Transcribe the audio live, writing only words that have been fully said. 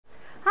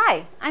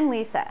Hi, I'm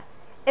Lisa.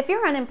 If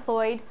you're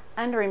unemployed,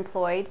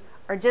 underemployed,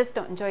 or just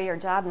don't enjoy your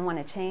job and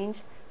want to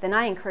change, then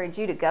I encourage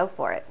you to go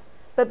for it.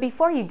 But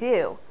before you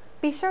do,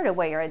 be sure to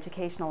weigh your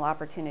educational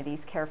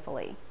opportunities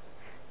carefully.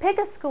 Pick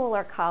a school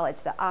or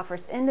college that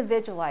offers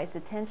individualized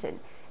attention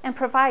and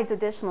provides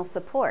additional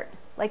support,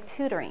 like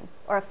tutoring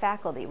or a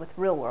faculty with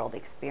real-world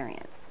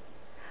experience.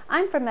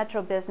 I'm from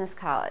Metro Business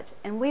College,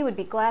 and we would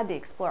be glad to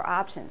explore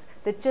options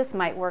that just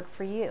might work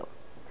for you.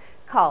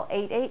 Call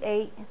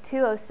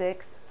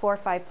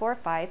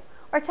 888-206-4545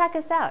 or check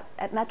us out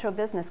at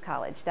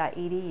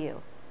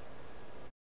metrobusinesscollege.edu.